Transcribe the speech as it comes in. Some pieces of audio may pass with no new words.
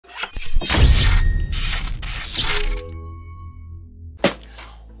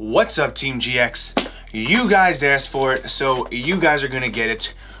What's up, TeamGX? You guys asked for it, so you guys are gonna get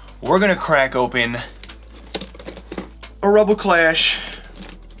it. We're gonna crack open a Rebel Clash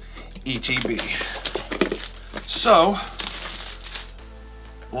ETB. So,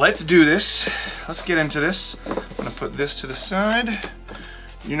 let's do this. Let's get into this. I'm gonna put this to the side.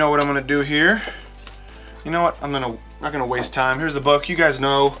 You know what I'm gonna do here. You know what? I'm not gonna waste time. Here's the book. You guys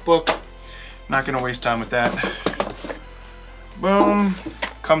know, book. Not gonna waste time with that. Boom.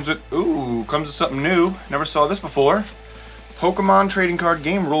 Comes with something new. Never saw this before. Pokemon trading card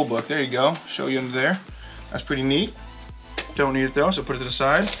game rulebook. There you go. Show you under there. That's pretty neat. Don't need it though, so put it to the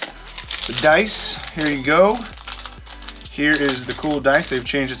side. The dice. Here you go. Here is the cool dice. They've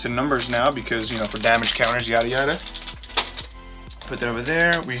changed it to numbers now because, you know, for damage counters, yada yada. Put that over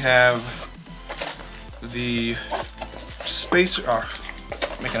there. We have the spacer. Oh,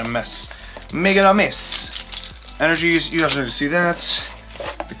 making a mess. Making a mess. Energies. You guys need to see that.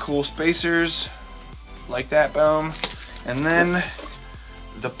 The cool spacers, like that, boom. And then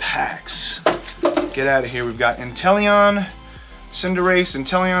the packs. Get out of here. We've got Inteleon, Cinderace,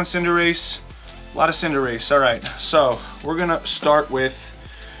 Inteleon, Cinderace. A lot of Cinderace. All right, so we're gonna start with,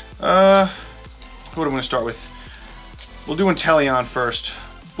 what am I gonna start with? We'll do Inteleon first.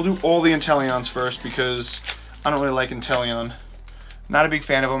 We'll do all the Inteleons first because I don't really like Inteleon. Not a big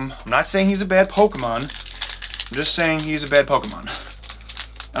fan of him. I'm not saying he's a bad Pokemon. I'm just saying he's a bad Pokemon.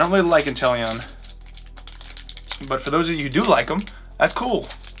 I don't really like Inteleon. But for those of you who do like him, that's cool.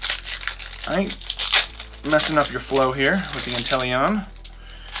 I ain't messing up your flow here with the Inteleon.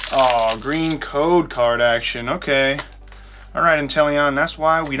 Oh, green code card action. Okay. Alright, Inteleon. That's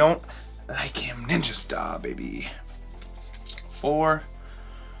why we don't like him. Ninja Star, baby. 4.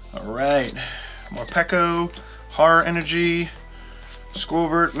 Alright. Morpeko. Horror Energy.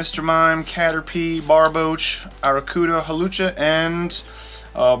 Squirvert, Mr. Mime, Caterpie, Barboach, Aracuda, Halucha, and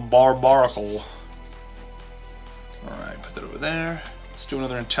Barbaracle. Alright, put that over there. Let's do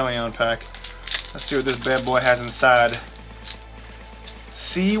another Inteleon pack. Let's see what this bad boy has inside.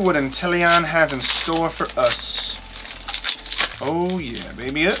 See what Inteleon has in store for us. Oh yeah,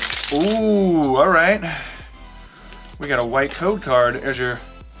 baby. Ooh, alright. We got a white code card. There's your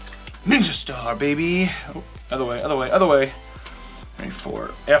Ninja Star, baby. Oh, other way, other way, other way.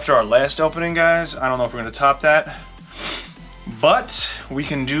 After our last opening, guys, I don't know if we're going to top that, but we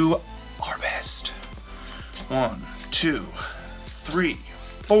can do our best. 1, 2, 3,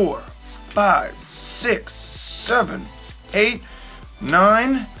 4, 5, 6, 7, 8,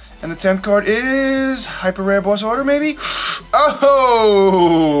 9, and the 10th card is Hyper Rare Boss Order, maybe?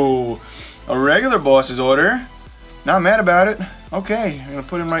 Oh! A regular boss's order. Not mad about it. Okay, I'm going to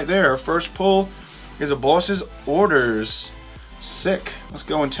put him right there. Our first pull is a boss's orders. Sick. Let's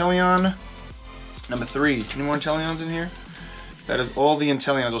go Inteleon. Number 3. Any more Inteleons in here? That is all the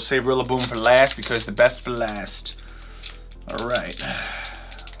Inteleons. We'll save Rillaboom for last because the best for last. Alright.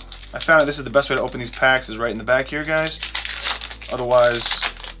 I found out this is the best way to open these packs is right in the back here, guys. Otherwise,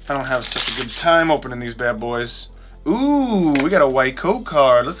 I don't have such a good time opening these bad boys. Ooh, we got a white code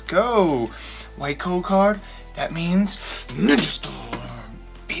card. Let's go. White code card. That means Ninja Star.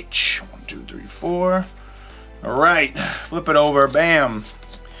 Bitch. 1, 2, 3, 4. Alright, flip it over, bam.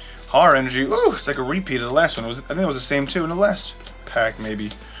 Horror Energy, ooh, it's like a repeat of the last one. I think it was the same too in the last pack, maybe.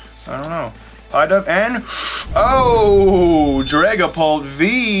 I don't know. Pidove and, oh, Dragapult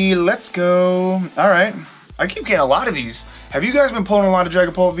V, let's go. Alright, I keep getting a lot of these. Have you guys been pulling a lot of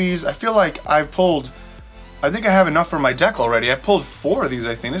Dragapult Vs? I feel like I've pulled, I think I have enough for my deck already. I've pulled 4 of these,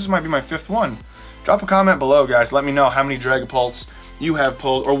 I think. This might be my 5th one. Drop a comment below, guys. Let me know how many Dragapults you have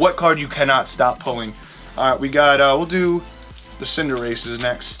pulled or what card you cannot stop pulling. Alright, we got, we'll do the Cinderaces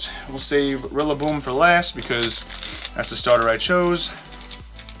next. We'll save Rillaboom for last because that's the starter I chose.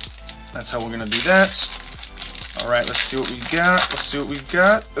 That's how we're going to do that. Alright, let's see what we got. Let's see what we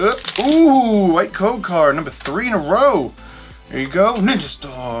got. Ooh, white code card, number 3 in a row. There you go. Ninja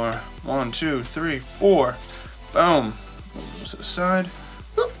Star. 1, 2, 3, 4. Boom. Move to the side.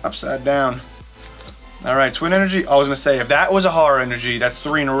 Oop, upside down. Alright, Twin Energy. I was going to say, if that was a Horror Energy, that's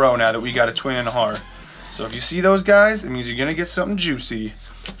 3 in a row now that we got a Twin and a Horror. So if you see those guys, it means you're gonna get something juicy.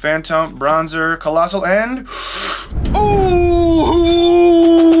 Phantom, Bronzer, Colossal, and ooh,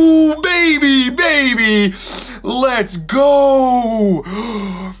 baby, baby, let's go!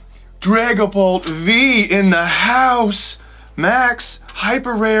 Dragapult V in the house. Max,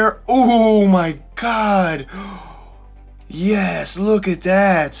 Hyper Rare. Oh my God! Yes, look at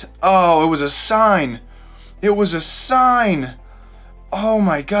that. Oh, it was a sign. It was a sign. Oh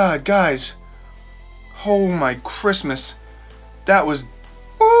my God, guys. Oh my Christmas. That was,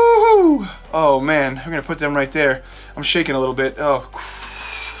 woohoo! Oh man, I'm gonna put them right there. I'm shaking a little bit. Oh,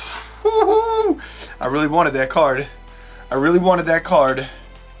 I really wanted that card. I really wanted that card.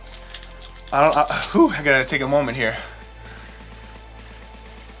 I gotta take a moment here.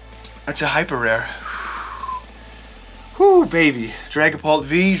 That's a hyper rare. Whoo, baby. Dragapult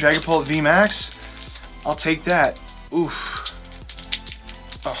V, Dragapult V Max. I'll take that. Oof.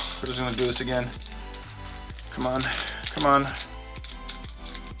 Oh, we're just gonna do this again. Come on, come on.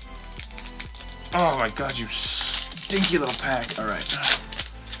 Oh my god, you stinky little pack. Alright.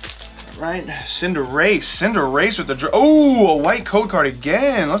 Alright, Cinderace with the oh, a white code card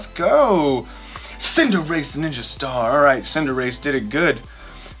again. Let's go. Cinderace Ninja Star. Alright, Cinderace did it good.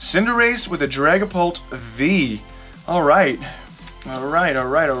 Cinderace with a Dragapult V. Alright. Alright,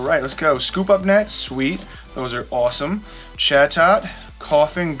 alright, alright. Let's go. Scoop Up Net, sweet. Those are awesome. Chatot,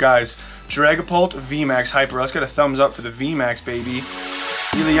 Coughing, guys. Dragapult VMAX Hyper. Let's get a thumbs up for the VMAX, baby.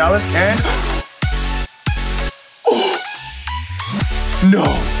 Heliolisk and oh! No.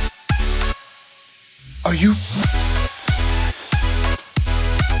 Are you?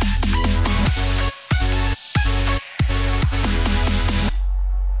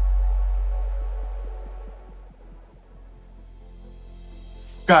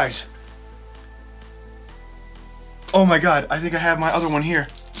 Guys. Oh my god, I think I have my other one here.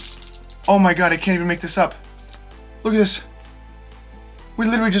 Oh my god, I can't even make this up. Look at this. We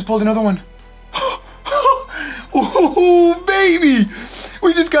literally just pulled another one. Oh, baby!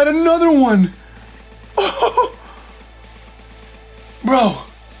 We just got another one. Oh. Bro,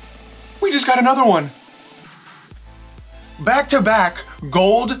 we just got another one. Back-to-back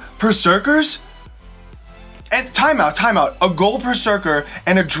gold Perrserkers? And timeout, timeout. A gold Perrserker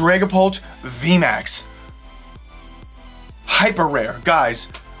and a Dragapult VMAX. Hyper rare, guys.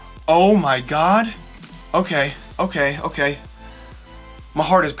 Oh my god. Okay, okay, okay. My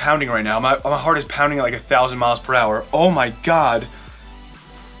heart is pounding right now. My heart is pounding at like 1,000 miles per hour. Oh my god.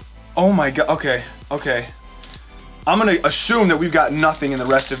 Oh my god. Okay, okay. I'm gonna assume that we've got nothing in the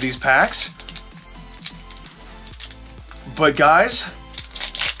rest of these packs. But guys,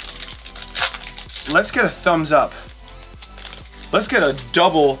 let's get a thumbs up. Let's get a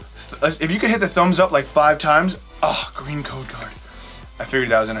double. If you can hit the thumbs up like 5 times. Oh, green code card. I figured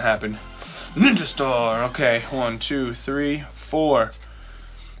that was gonna happen. Ninja Star. Okay, 1, 2, 3, 4.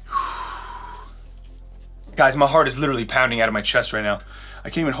 Guys, my heart is literally pounding out of my chest right now. I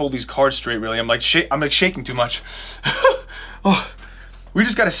can't even hold these cards straight, really. I'm like shaking too much. Oh, we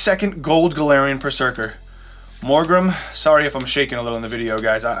just got a second gold Galarian Perrserker. Morgrem. Sorry if I'm shaking a little in the video,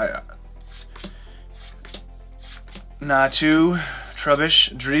 guys. Natu,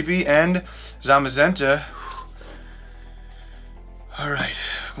 Trubbish, Dreepy, and Zamazenta. Alright,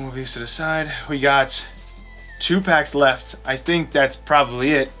 move these to the side. We got 2 packs left. I think that's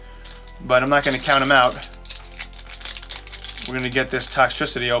probably it, but I'm not going to count them out. We're going to get this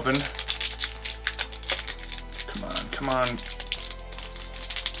Toxtricity open. Come on, come on.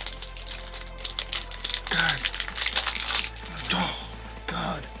 God. Oh,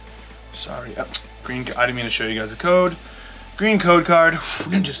 God. Sorry. Oh, green. I didn't mean to show you guys the code. Green code card.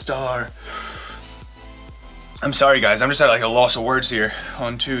 Ninja Star. I'm sorry, guys. I'm just at like a loss of words here.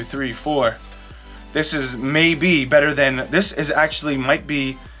 1, 2, 3, 4. This is maybe better than. This is actually might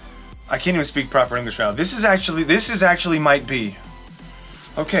be. I can't even speak proper English now. This is actually might be.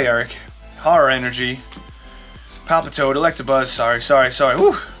 Okay, Eric. Horror Energy. Palpitoad, Electabuzz. Sorry.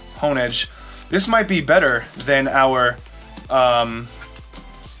 Woo. Hone Edge. This might be better than our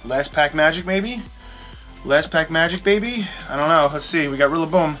last pack magic, maybe. Last pack magic, baby. I don't know. Let's see. We got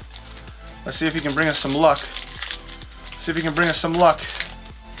Rillaboom. Let's see if he can bring us some luck. See if he can bring us some luck.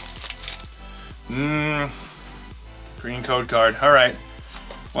 Green code card. Alright.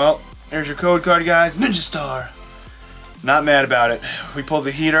 Well, there's your code card, guys. Ninja Star. Not mad about it. We pulled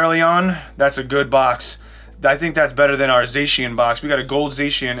the heat early on. That's a good box. I think that's better than our Zacian box. We got a gold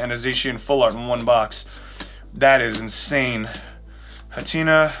Zacian and a Zacian Full Art in one box. That is insane.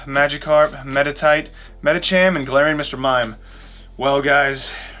 Hatina, Magikarp, Meditite, Medicham, and Galarian Mr. Mime. Well,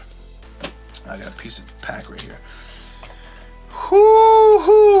 guys, I got a piece of pack right here.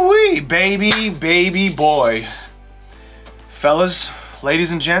 Whoo-hoo-wee, baby boy. Fellas,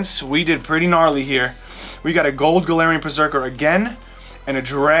 ladies and gents, we did pretty gnarly here. We got a gold Galarian Perrserker again, and a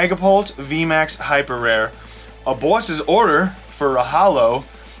Dragapult VMAX Hyper Rare. A boss's order for a holo,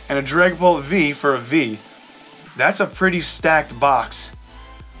 and a Dragapult V for a V. That's a pretty stacked box.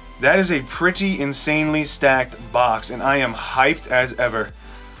 That is a pretty insanely stacked box, and I am hyped as ever.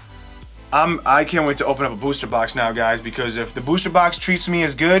 I can't wait to open up a booster box now, guys, because if the booster box treats me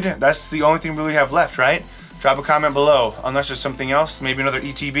as good, that's the only thing we really have left, right? Drop a comment below, unless there's something else, maybe another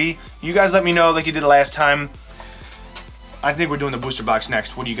ETB. You guys let me know like you did last time. I think we're doing the booster box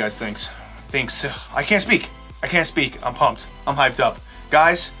next. What do you guys think? I can't speak. I can't speak. I'm pumped. I'm hyped up.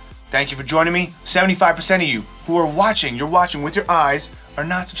 Guys, thank you for joining me. 75% of you who are watching, you're watching with your eyes, are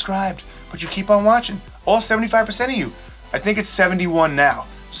not subscribed, but you keep on watching. All 75% of you. I think it's 71 now,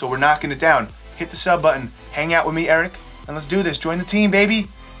 so we're knocking it down. Hit the sub button. Hang out with me, Eric, and let's do this. Join the team, baby.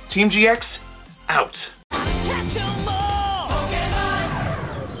 TeamGX, out.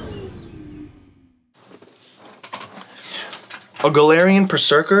 A Galarian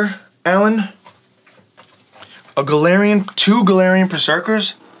Perrserker, Alan? Two Galarian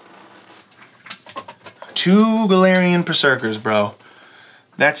Perrserkers? 2 Galarian Perrserkers, bro.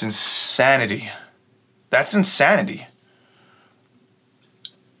 That's insanity. That's insanity.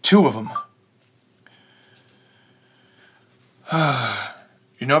 2 of them.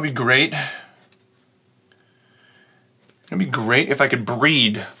 You know, it'd be great. It'd be great if I could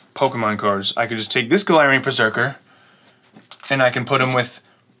breed Pokemon cards. I could just take this Galarian Perrserker and I can put him with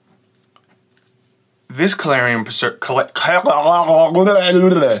this Galarian Perrserker.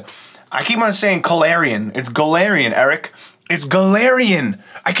 I keep on saying Galarian. It's Galarian, Eric. It's Galarian.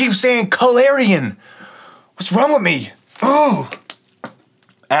 I keep saying Galarian. What's wrong with me? Oh,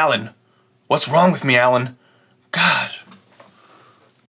 Alan. What's wrong with me, Alan? God.